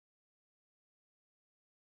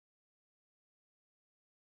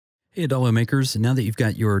Hey, Adalo makers, now that you've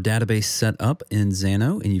got your database set up in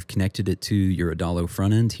Xano and you've connected it to your Adalo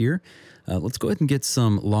front end here, let's go ahead and get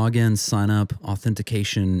some login, sign up,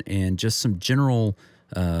 authentication, and just some general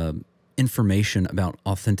information about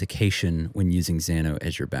authentication when using Xano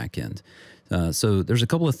as your backend. So there's a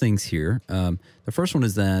couple of things here. The first one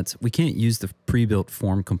is that we can't use the pre-built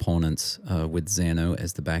form components with Xano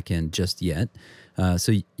as the backend just yet.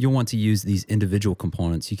 So you'll want to use these individual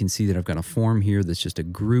components. You can see that I've got a form here that's just a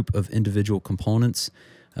group of individual components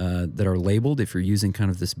that are labeled. If you're using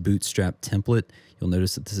kind of this bootstrap template, you'll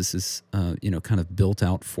notice that this is kind of built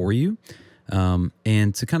out for you.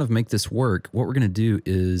 And to kind of make this work, what we're going to do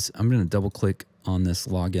is I'm going to double click on this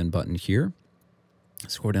login button here.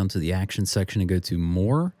 Scroll down to the action section and go to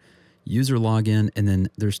more, user login, and then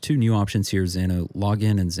there's two new options here, Xano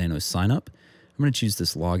login and Xano sign up. I'm going to choose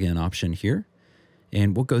this login option here,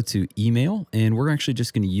 and we'll go to email, and we're actually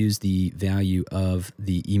just going to use the value of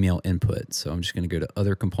the email input. So I'm just going to go to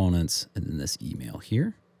other components and then this email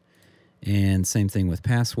here, and same thing with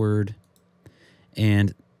password.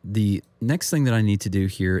 And the next thing that I need to do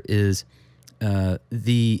here is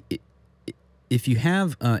if you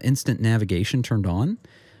have instant navigation turned on,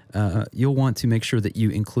 you'll want to make sure that you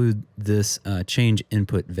include this change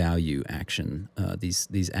input value action,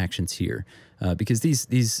 these actions here, because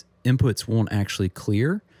these inputs won't actually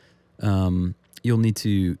clear. You'll need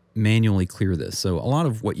to manually clear this. So a lot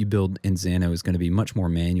of what you build in Xano is going to be much more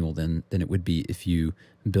manual than it would be if you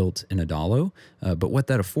built in Adalo. But what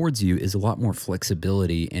that affords you is a lot more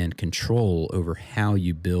flexibility and control over how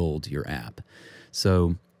you build your app.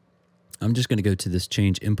 So I'm just going to go to this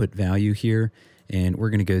change input value here, and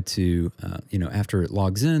we're going to go to, after it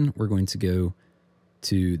logs in, we're going to go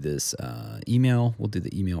to this email. We'll do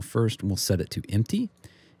the email first, and we'll set it to empty.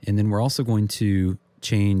 And then we're also going to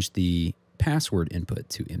change the password input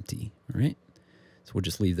to empty, all right? So we'll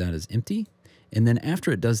just leave that as empty. And then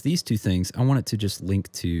after it does these two things, I want it to just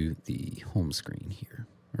link to the home screen here,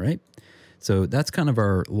 all right? So that's kind of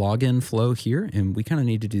our login flow here, and we kind of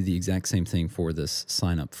need to do the exact same thing for this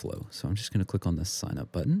sign up flow. So I'm just going to click on this sign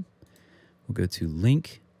up button. We'll go to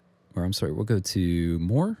we'll go to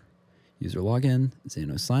more, user login,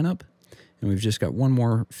 Xano sign up, and we've just got one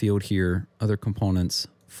more field here, other components,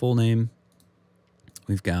 full name.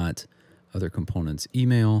 We've got other components,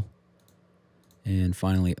 email, and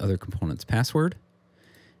finally other components, password.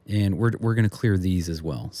 And we're going to clear these as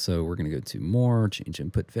well. So we're going to go to more, change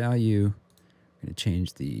input value. We're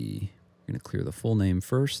going to clear the full name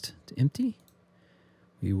first to empty.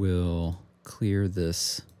 We will clear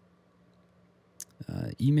this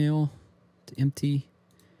email to empty,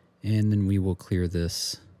 and then we will clear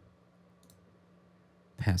this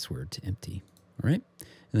password to empty. All right.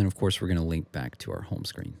 And then of course we're going to link back to our home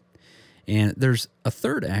screen. And there's a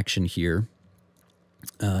third action here,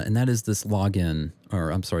 and that is this login,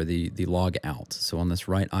 or I'm sorry, the log out. So on this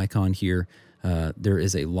right icon here, there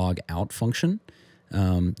is a log out function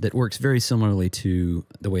that works very similarly to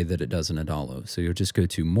the way that it does in Adalo. So you'll just go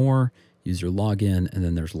to more, user login, and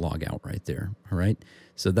then there's log out right there. All right.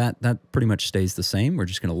 So that pretty much stays the same. We're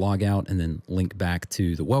just going to log out and then link back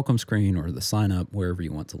to the welcome screen or the sign up, wherever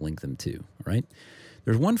you want to link them to. All right.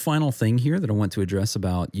 There's one final thing here that I want to address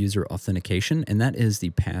about user authentication, and that is the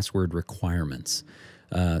password requirements.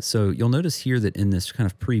 So you'll notice here that in this kind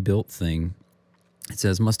of pre-built thing, it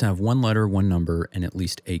says must have one letter, one number, and at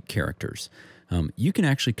least 8 characters. You can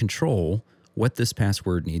actually control what this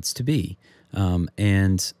password needs to be.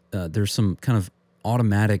 There's some kind of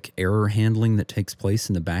automatic error handling that takes place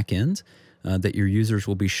in the back end that your users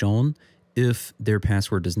will be shown if their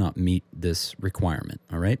password does not meet this requirement,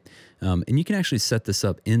 all right? And you can actually set this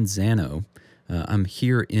up in Xano. I'm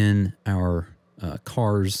here in our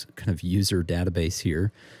cars kind of user database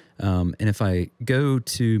here. And if I go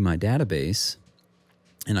to my database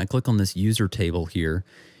and I click on this user table here,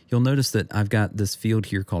 you'll notice that I've got this field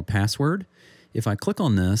here called password. If I click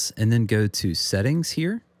on this and then go to settings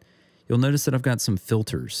here, you'll notice that I've got some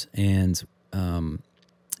filters, and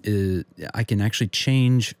I can actually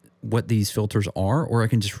change what these filters are, or I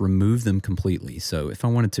can just remove them completely. So if I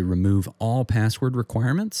wanted to remove all password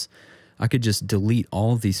requirements, I could just delete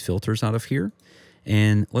all of these filters out of here.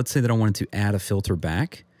 And let's say that I wanted to add a filter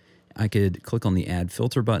back. I could click on the add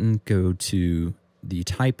filter button, go to the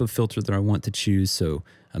type of filter that I want to choose. So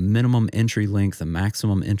a minimum entry length, a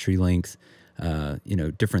maximum entry length,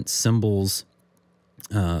 different symbols,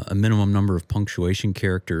 a minimum number of punctuation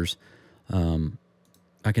characters.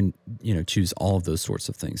 I can, choose all of those sorts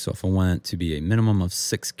of things. So if I want it to be a minimum of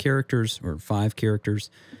 6 characters or 5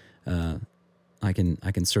 characters, I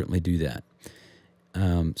can certainly do that.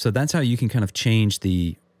 So that's how you can kind of change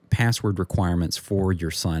the password requirements for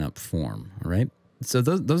your sign up form. All right. So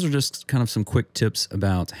those are just kind of some quick tips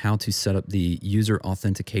about how to set up the user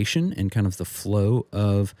authentication and kind of the flow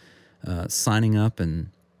of signing up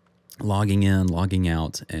and logging in, logging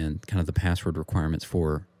out, and kind of the password requirements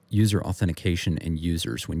for user authentication and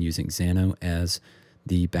users when using Xano as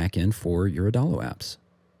the backend for your Adalo apps.